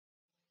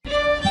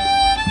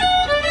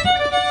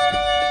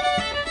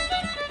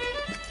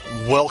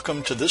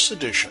Welcome to this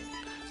edition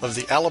of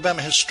the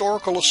Alabama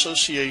Historical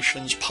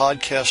Association's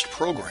podcast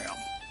program.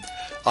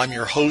 I'm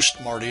your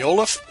host, Marty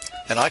Olaf,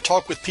 and I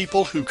talk with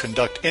people who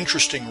conduct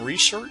interesting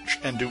research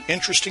and do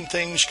interesting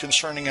things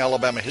concerning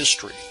Alabama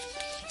history.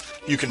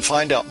 You can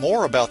find out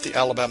more about the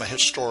Alabama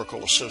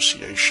Historical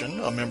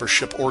Association, a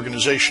membership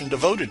organization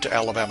devoted to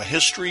Alabama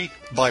history,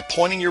 by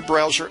pointing your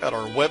browser at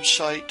our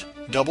website,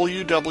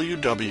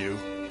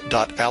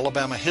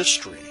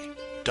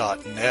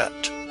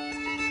 www.alabamahistory.net.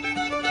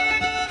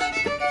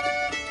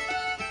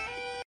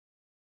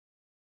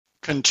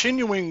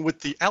 Continuing with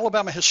the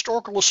Alabama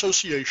Historical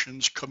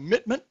Association's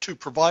commitment to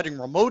providing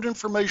remote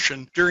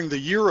information during the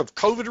year of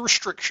COVID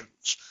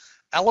restrictions,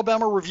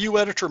 Alabama Review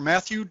editor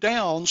Matthew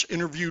Downs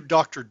interviewed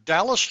Dr.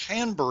 Dallas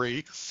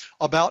Hanbury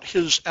about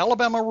his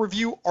Alabama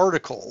Review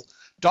article,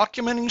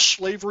 Documenting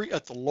Slavery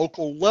at the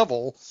Local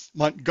Level,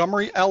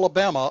 Montgomery,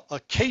 Alabama, a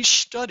Case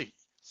Study,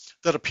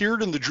 that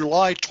appeared in the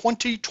July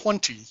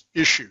 2020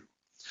 issue.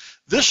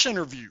 This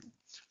interview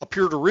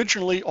appeared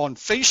originally on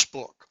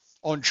Facebook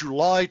on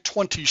July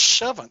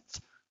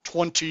 27th,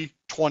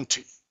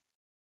 2020.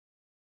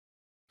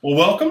 Well,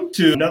 welcome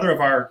to another of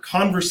our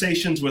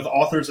conversations with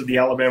authors of the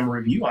Alabama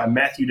Review. I'm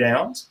Matthew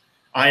Downs.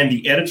 I am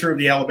the editor of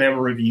the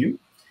Alabama Review.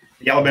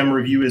 The Alabama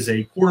Review is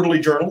a quarterly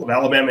journal of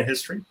Alabama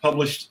history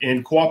published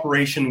in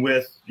cooperation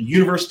with the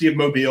University of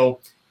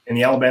Mobile and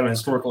the Alabama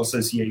Historical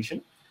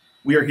Association.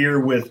 We are here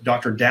with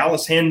Dr.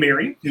 Dallas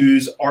Hanbury,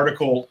 whose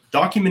article,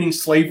 Documenting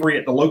Slavery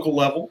at the Local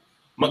Level,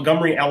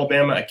 Montgomery,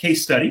 Alabama, a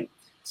Case Study,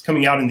 is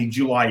coming out in the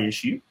July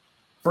issue.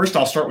 First,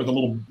 I'll start with a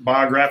little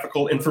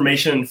biographical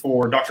information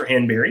for Dr.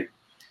 Hanbury.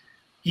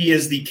 He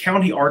is the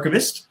county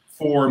archivist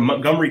for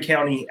Montgomery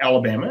County,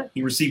 Alabama.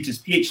 He received his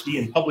PhD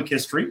in public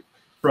history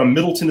from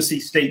Middle Tennessee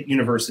State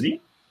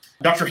University.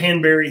 Dr.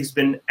 Hanbury has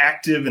been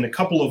active in a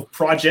couple of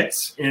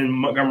projects in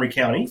Montgomery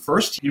County.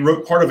 First, he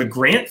wrote part of a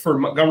grant for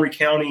Montgomery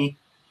County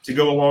to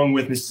go along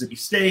with Mississippi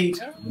State,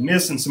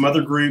 MISS, and some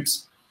other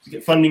groups to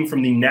get funding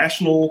from the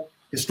National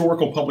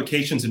Historical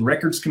Publications and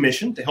Records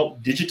Commission to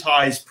help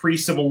digitize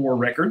pre-Civil War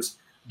records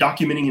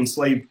documenting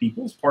enslaved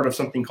people as part of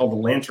something called the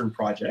Lantern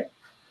Project.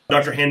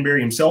 Dr. Hanbury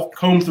himself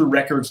combed through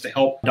records to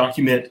help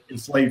document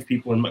enslaved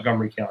people in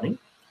Montgomery County.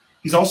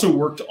 He's also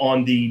worked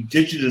on the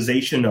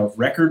digitization of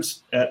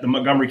records at the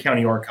Montgomery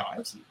County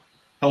Archives. He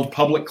held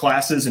public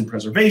classes in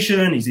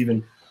preservation. He's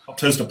even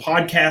helped host a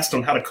podcast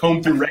on how to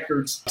comb through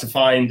records to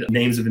find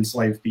names of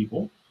enslaved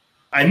people.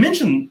 I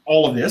mention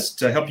all of this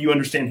to help you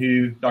understand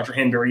who Dr.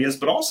 Hanbury is,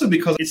 but also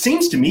because it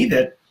seems to me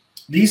that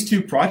these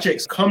two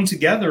projects come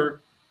together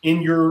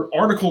in your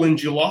article in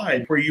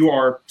July, where you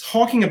are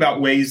talking about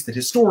ways that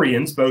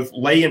historians, both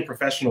lay and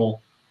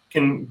professional,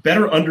 can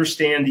better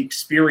understand the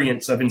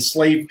experience of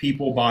enslaved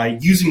people by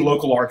using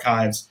local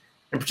archives,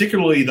 and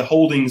particularly the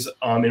holdings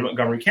in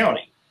Montgomery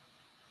County.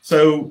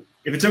 So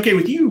if it's okay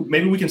with you,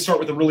 maybe we can start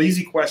with a real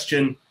easy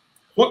question.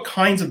 What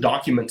kinds of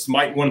documents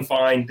might one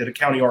find at a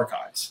county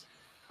archives?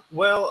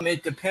 Well,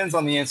 it depends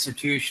on the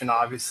institution,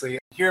 obviously.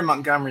 Here in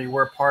Montgomery,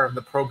 we're part of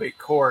the probate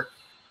court.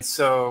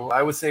 So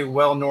I would say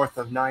well north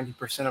of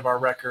 90% of our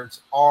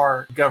records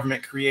are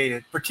government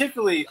created,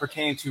 particularly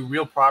pertaining to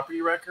real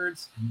property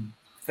records.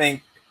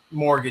 Think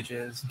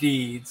mortgages,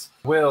 deeds,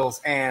 wills,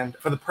 and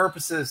for the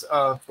purposes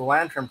of the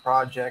Lantern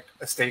Project,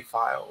 estate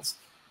files.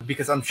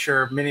 Because I'm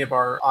sure many of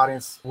our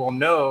audience will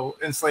know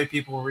enslaved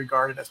people were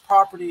regarded as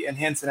property, and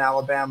hence in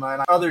Alabama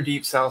and other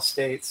deep South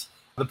states,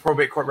 the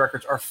probate court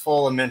records are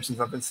full of mentions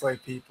of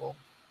enslaved people.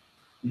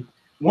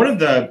 One of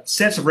the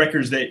sets of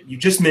records that you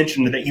just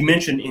mentioned, that you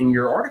mentioned in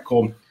your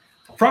article,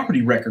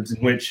 property records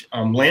in which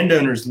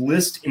landowners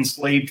list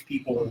enslaved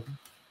people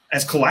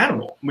as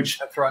collateral,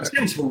 which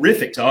sounds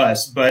horrific to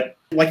us, but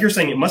like you're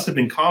saying, it must have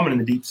been common in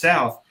the Deep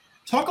South.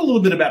 Talk a little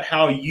bit about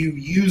how you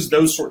use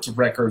those sorts of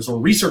records, or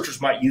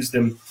researchers might use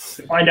them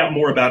to find out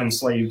more about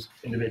enslaved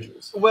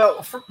individuals.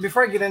 Well,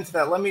 before I get into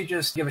that, let me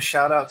just give a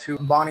shout out to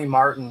Bonnie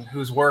Martin,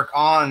 whose work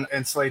on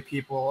enslaved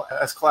people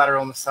as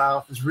collateral in the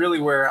South is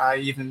really where I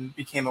even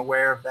became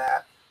aware of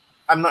that.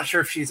 I'm not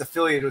sure if she's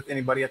affiliated with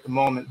anybody at the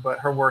moment,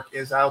 but her work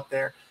is out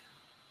there.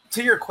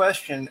 To your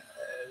question,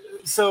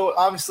 so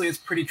obviously it's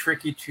pretty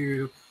tricky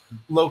to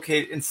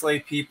locate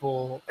enslaved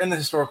people in the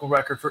historical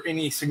record for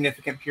any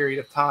significant period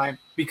of time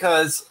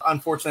because,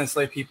 unfortunately,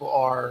 enslaved people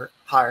are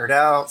hired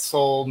out,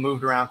 sold,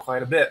 moved around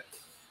quite a bit.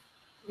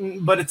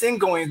 But it's in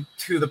going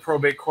to the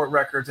probate court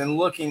records and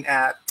looking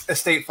at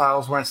estate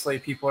files where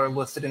enslaved people are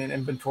listed in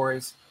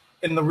inventories,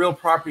 in the real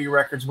property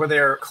records where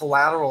they're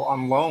collateral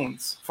on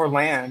loans for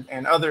land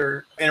and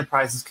other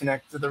enterprises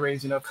connected to the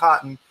raising of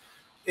cotton.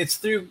 It's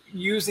through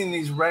using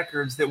these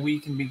records that we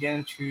can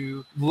begin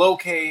to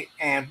locate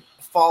and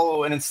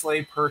follow an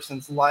enslaved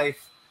person's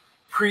life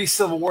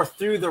pre-Civil War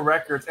through the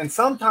records, and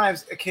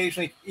sometimes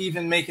occasionally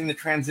even making the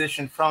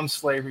transition from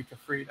slavery to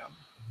freedom.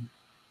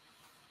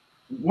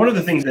 One of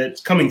the things that's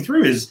coming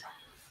through is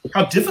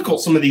how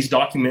difficult some of these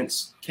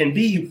documents can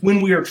be when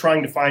we are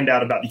trying to find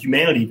out about the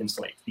humanity of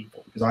enslaved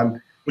people, because I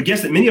would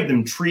guess that many of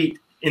them treat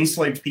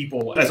enslaved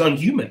people as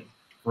unhuman,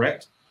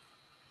 correct?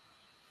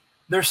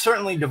 They're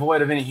certainly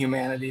devoid of any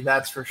humanity,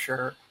 that's for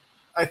sure.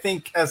 I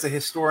think as a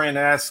historian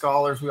and as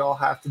scholars, we all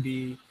have to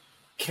be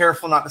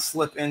careful not to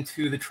slip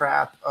into the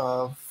trap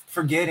of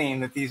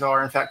forgetting that these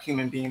are, in fact,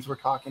 human beings we're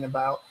talking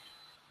about.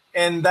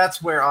 And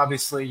that's where,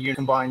 obviously, you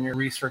combine your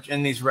research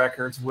in these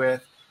records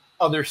with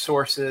other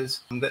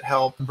sources that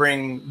help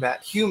bring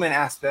that human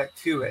aspect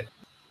to it.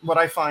 What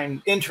I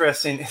find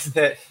interesting is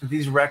that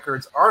these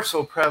records are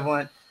so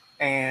prevalent,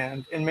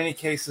 and in many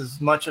cases,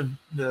 much of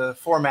the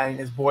formatting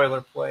is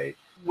boilerplate.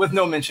 With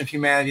no mention of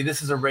humanity,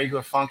 this is a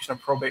regular function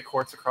of probate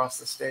courts across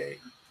the state.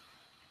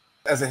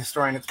 As a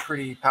historian, it's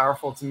pretty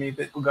powerful to me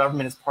that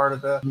government is part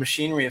of the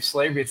machinery of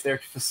slavery. It's there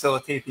to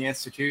facilitate the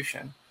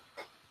institution.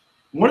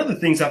 One of the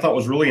things I thought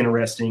was really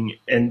interesting,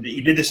 and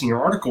you did this in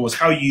your article, was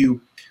how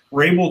you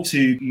were able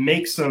to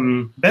make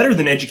some better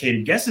than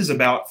educated guesses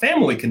about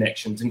family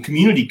connections and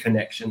community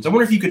connections. I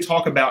wonder if you could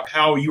talk about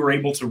how you were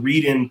able to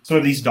read in some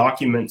of these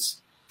documents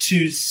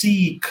to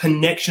see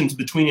connections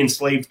between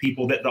enslaved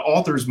people that the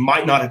authors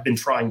might not have been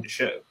trying to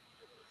show.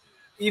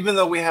 Even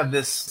though we have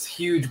this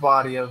huge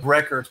body of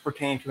records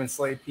pertaining to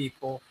enslaved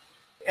people,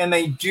 and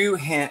they do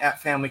hint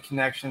at family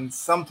connections,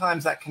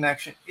 sometimes that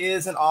connection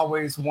isn't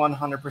always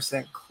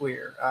 100%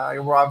 clear.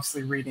 We're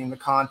obviously reading the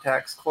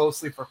context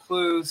closely for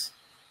clues,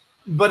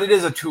 but it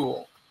is a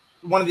tool.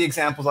 One of the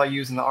examples I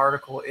use in the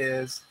article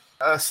is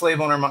a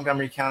slave owner in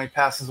Montgomery County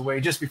passes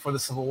away just before the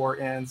Civil War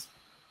ends.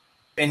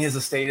 In his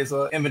estate is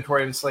an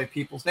inventory of enslaved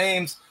people's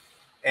names,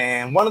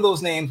 and one of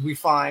those names we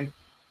find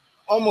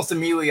almost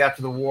immediately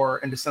after the war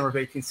in December of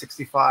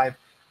 1865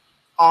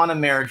 on a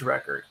marriage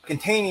record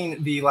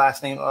containing the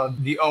last name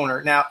of the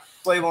owner. Now,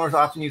 slave owners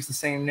often use the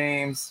same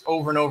names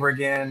over and over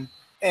again,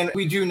 and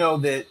we do know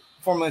that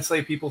formerly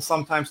enslaved people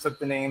sometimes took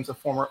the names of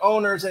former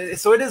owners,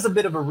 so it is a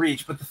bit of a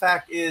reach, but the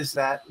fact is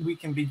that we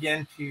can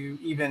begin to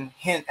even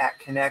hint at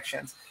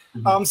connections.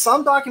 Mm-hmm.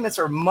 Some documents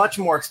are much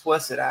more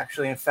explicit,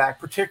 actually, in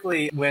fact,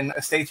 particularly when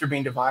estates are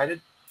being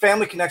divided.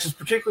 Family connections,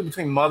 particularly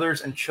between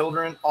mothers and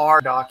children, are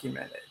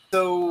documented.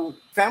 So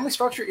family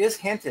structure is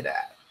hinted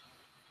at.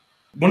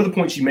 One of the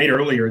points you made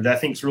earlier that I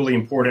think is really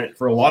important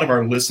for a lot of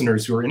our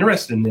listeners who are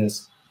interested in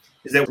this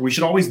is that we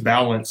should always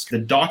balance the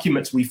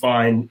documents we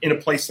find in a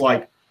place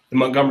like the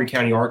Montgomery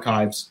County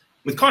Archives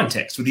with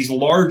context, with these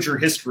larger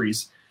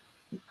histories.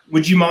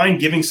 Would you mind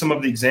giving some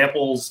of the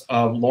examples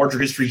of larger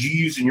histories you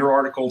used in your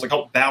articles to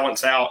help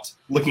balance out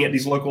looking at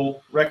these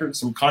local records,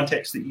 some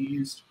context that you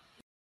used?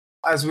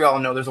 As we all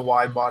know, there's a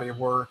wide body of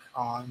work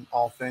on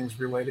all things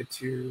related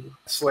to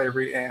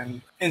slavery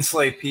and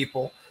enslaved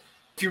people.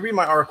 If you read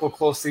my article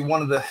closely,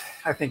 one of the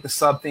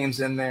sub-themes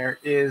in there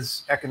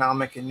is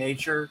economic in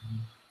nature.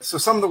 So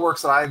some of the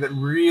works that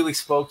really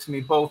spoke to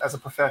me, both as a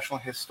professional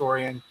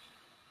historian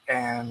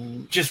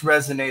and just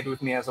resonated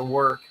with me as a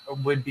work,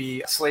 would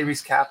be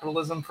Slavery's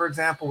Capitalism, for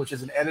example, which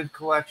is an edited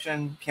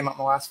collection, came out in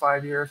the last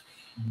 5 years.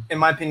 In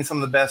my opinion, some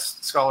of the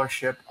best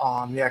scholarship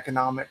on the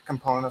economic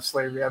component of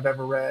slavery I've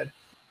ever read.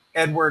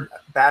 Edward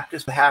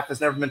Baptist, The Half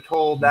Has Never Been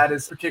Told, that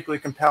is particularly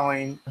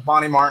compelling.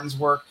 Bonnie Martin's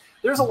work.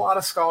 There's a lot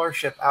of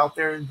scholarship out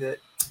there that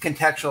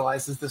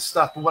contextualizes this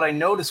stuff. But what I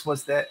noticed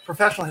was that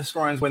professional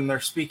historians, when they're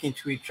speaking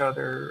to each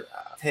other,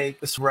 take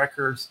these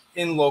records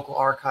in local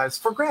archives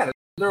for granted.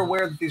 They're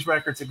aware that these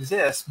records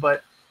exist,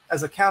 but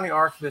as a county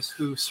archivist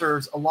who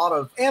serves a lot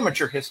of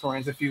amateur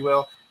historians, if you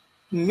will,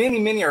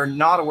 many are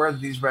not aware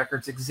that these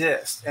records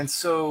exist. And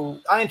so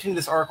I intended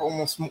this article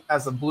almost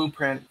as a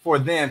blueprint for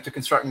them to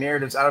construct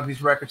narratives out of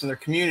these records in their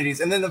communities.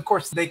 And then, of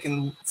course, they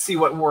can see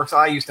what works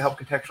I use to help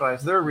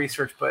contextualize their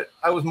research. But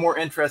I was more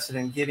interested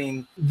in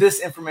getting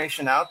this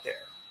information out there.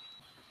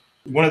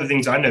 One of the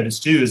things I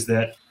noticed, too, is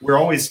that we're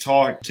always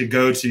taught to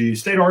go to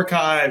state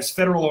archives,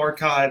 federal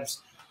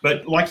archives.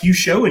 But like you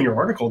show in your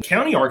article,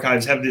 county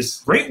archives have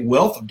this great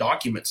wealth of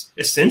documents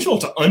essential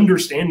to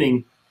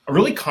understanding a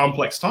really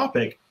complex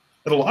topic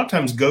that a lot of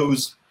times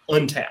goes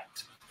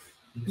untapped.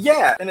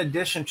 Yeah, in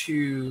addition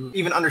to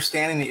even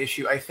understanding the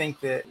issue, I think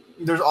that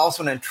there's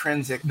also an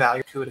intrinsic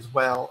value to it as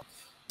well.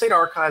 State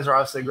archives are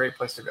obviously a great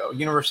place to go.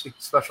 University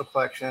special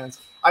collections.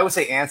 I would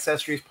say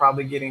Ancestry is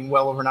probably getting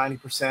well over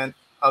 90%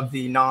 of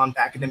the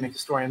non-academic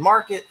historian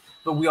market,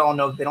 but we all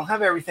know that they don't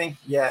have everything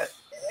yet,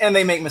 and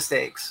they make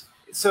mistakes.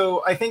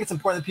 So I think it's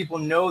important that people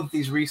know that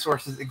these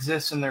resources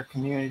exist in their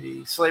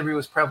community. Slavery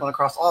was prevalent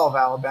across all of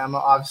Alabama,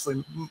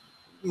 obviously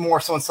more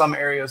so in some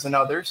areas than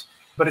others,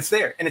 but it's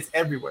there and it's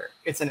everywhere.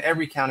 It's in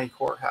every county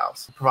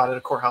courthouse, provided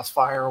a courthouse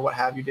fire or what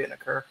have you didn't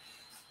occur.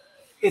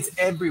 It's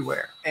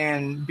everywhere.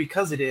 And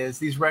because it is,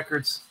 these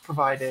records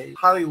provide a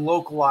highly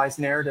localized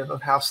narrative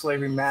of how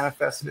slavery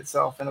manifested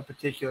itself in a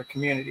particular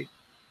community.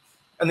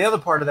 And the other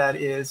part of that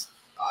is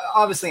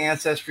obviously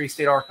Ancestry,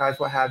 state archives,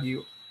 what have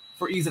you,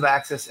 for ease of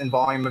access and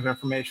volume of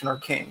information are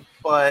king.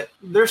 But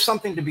there's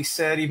something to be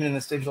said, even in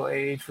this digital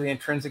age, for the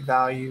intrinsic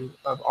value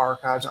of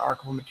archives and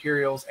archival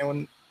materials.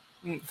 And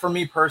for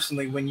me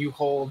personally, when you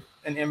hold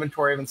an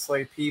inventory of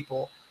enslaved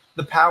people,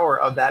 the power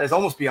of that is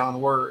almost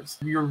beyond words.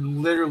 You're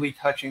literally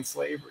touching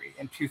slavery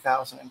in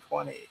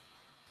 2020.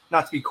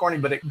 Not to be corny,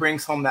 but it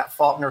brings home that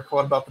Faulkner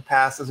quote about the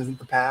past isn't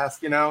the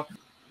past, you know?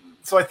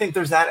 So I think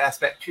there's that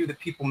aspect too that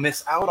people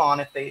miss out on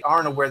if they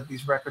aren't aware that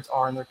these records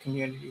are in their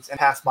communities and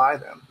pass by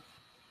them.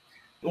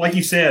 Like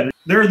you said,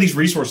 there are these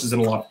resources in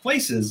a lot of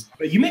places,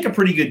 but you make a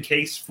pretty good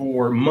case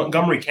for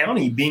Montgomery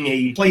County being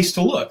a place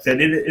to look,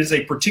 that it is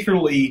a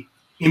particularly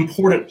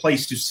important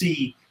place to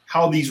see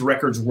how these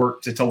records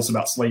work to tell us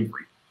about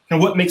slavery. And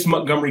what makes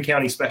Montgomery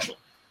County special?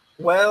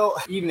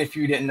 Well, even if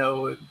you didn't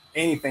know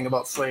anything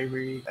about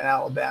slavery in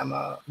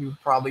Alabama, you would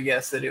probably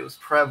guess that it was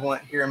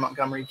prevalent here in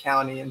Montgomery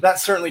County. And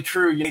that's certainly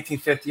true. In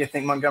 1850, I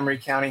think Montgomery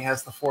County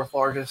has the 4th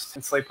largest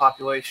enslaved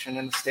population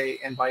in the state.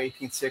 And by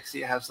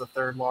 1860, it has the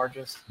 3rd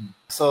largest.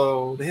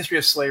 So the history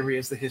of slavery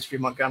is the history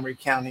of Montgomery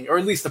County, or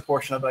at least a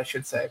portion of it, I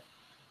should say.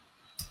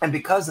 And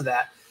because of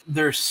that,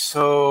 there's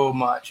so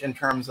much in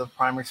terms of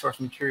primary source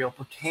material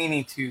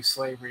pertaining to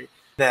slavery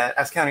that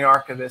as county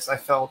archivist, I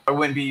felt I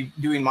wouldn't be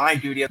doing my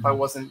duty if I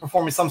wasn't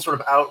performing some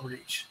sort of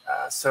outreach.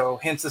 So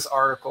hence this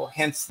article,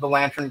 hence the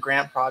Lantern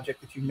Grant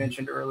Project that you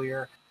mentioned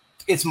earlier.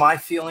 It's my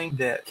feeling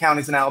that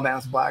counties in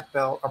Alabama's Black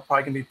Belt are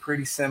probably going to be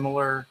pretty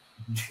similar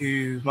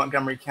to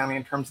Montgomery County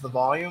in terms of the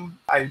volume.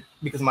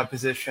 Because of my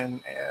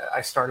position,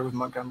 I started with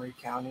Montgomery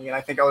County, and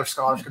I think other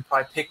scholars could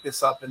probably pick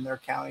this up in their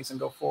counties and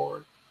go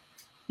forward.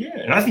 Yeah,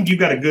 and I think you've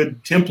got a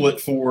good template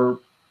for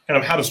kind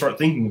of how to start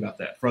thinking about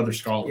that for other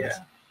scholars.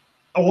 Yeah.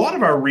 A lot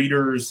of our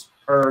readers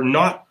are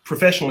not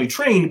professionally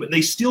trained, but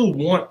they still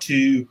want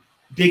to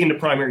dig into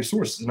primary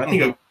sources. And I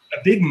think a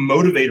big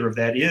motivator of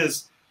that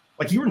is,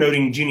 like you were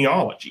noting,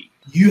 genealogy.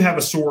 You have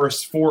a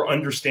source for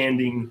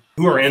understanding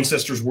who our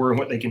ancestors were and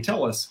what they can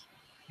tell us.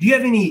 Do you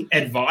have any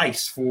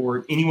advice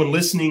for anyone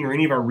listening or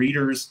any of our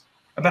readers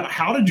about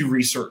how to do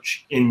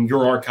research in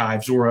your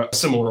archives or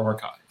similar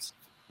archives?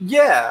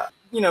 Yeah.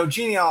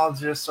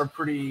 Genealogists are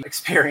pretty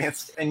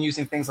experienced in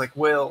using things like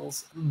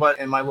wills, but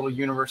in my little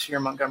universe here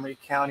in Montgomery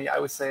County, I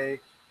would say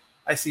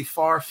I see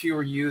far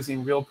fewer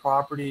using real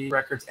property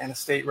records and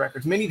estate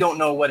records. Many don't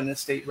know what an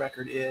estate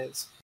record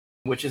is,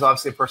 which is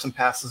obviously a person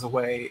passes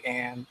away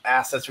and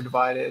assets are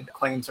divided,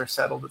 claims are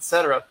settled,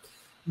 etc.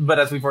 But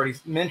as we've already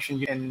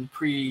mentioned, in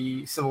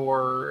pre-Civil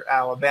War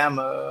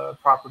Alabama,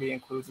 property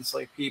includes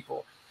enslaved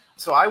people.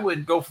 So I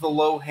would go for the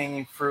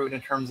low-hanging fruit in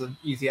terms of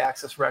easy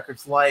access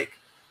records like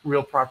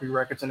real property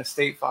records and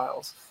estate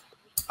files.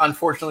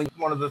 Unfortunately,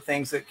 one of the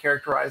things that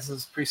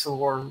characterizes pre-Civil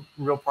War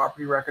real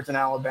property records in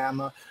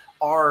Alabama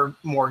are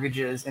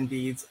mortgages and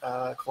deeds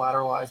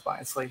collateralized by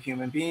enslaved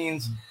human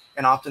beings.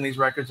 And often these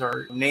records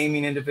are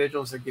naming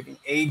individuals, they're giving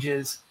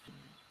ages.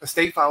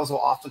 Estate files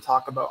will often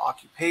talk about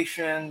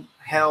occupation,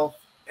 health,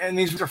 and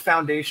these are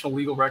foundational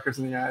legal records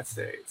in the United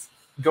States.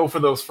 Go for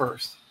those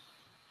first.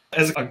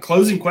 As a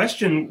closing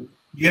question,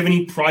 do you have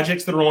any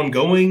projects that are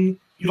ongoing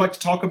you'd like to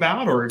talk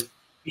about, or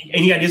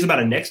any ideas about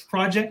a next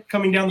project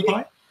coming down the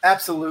pipe?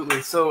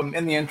 Absolutely. So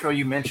in the intro,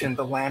 you mentioned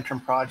the Lantern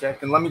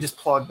Project, and let me just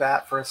plug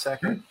that for a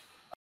second.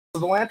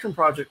 So the Lantern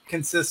Project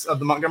consists of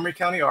the Montgomery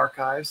County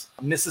Archives,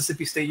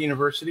 Mississippi State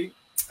University,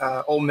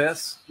 Ole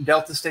Miss,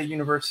 Delta State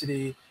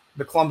University,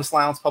 the Columbus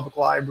Lowndes Public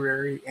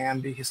Library,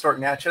 and the Historic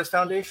Natchez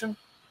Foundation.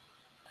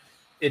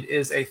 It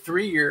is a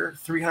 3-year,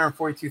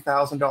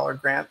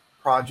 $342,000 grant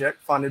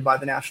project funded by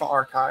the National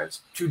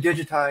Archives to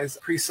digitize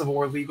pre-Civil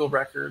War legal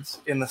records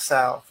in the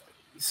South.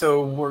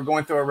 So we're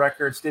going through our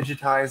records,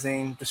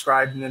 digitizing,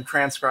 describing them,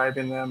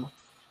 transcribing them,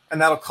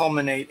 and that'll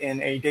culminate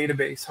in a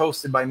database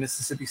hosted by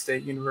Mississippi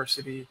State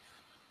University.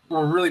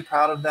 We're really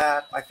proud of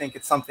that. I think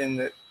it's something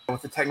that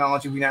with the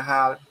technology we now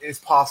have is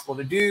possible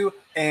to do,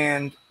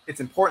 and it's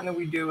important that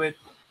we do it.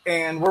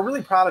 And we're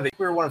really proud of it.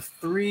 We're one of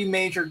 3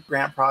 major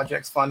grant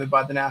projects funded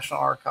by the National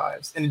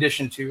Archives, in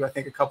addition to, I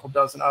think, a couple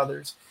dozen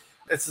others.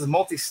 This is a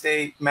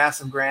multi-state,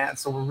 massive grant,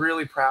 so we're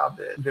really proud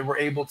that we're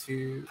able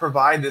to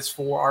provide this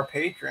for our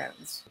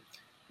patrons.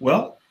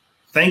 Well,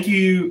 thank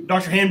you,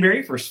 Dr.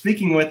 Hanbury, for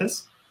speaking with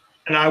us.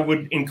 And I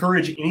would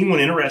encourage anyone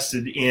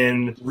interested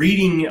in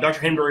reading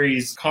Dr.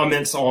 Hanbury's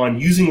comments on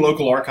using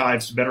local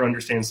archives to better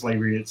understand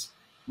slavery. It's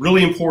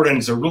really important.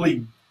 It's a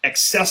really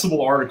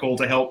accessible article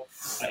to help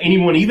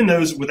anyone, even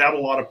those without a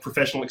lot of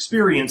professional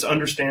experience,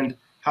 understand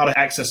how to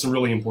access some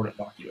really important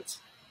documents.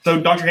 So,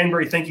 Dr.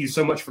 Hanbury, thank you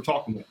so much for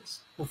talking with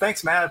us. Well,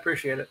 thanks, Matt. I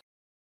appreciate it.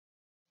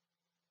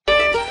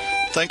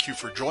 Thank you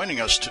for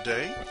joining us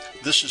today.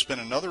 This has been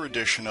another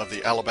edition of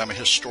the Alabama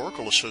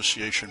Historical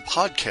Association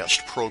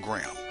podcast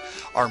program.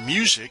 Our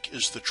music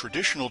is the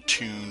traditional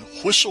tune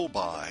Whistle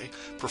By,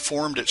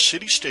 performed at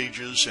City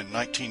Stages in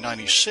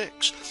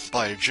 1996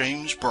 by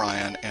James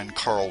Bryan and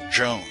Carl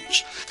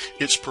Jones.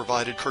 It's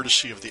provided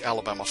courtesy of the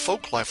Alabama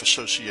Folklife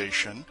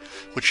Association,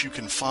 which you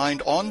can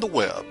find on the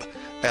web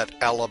at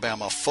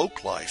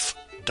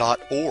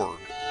alabamafolklife.org.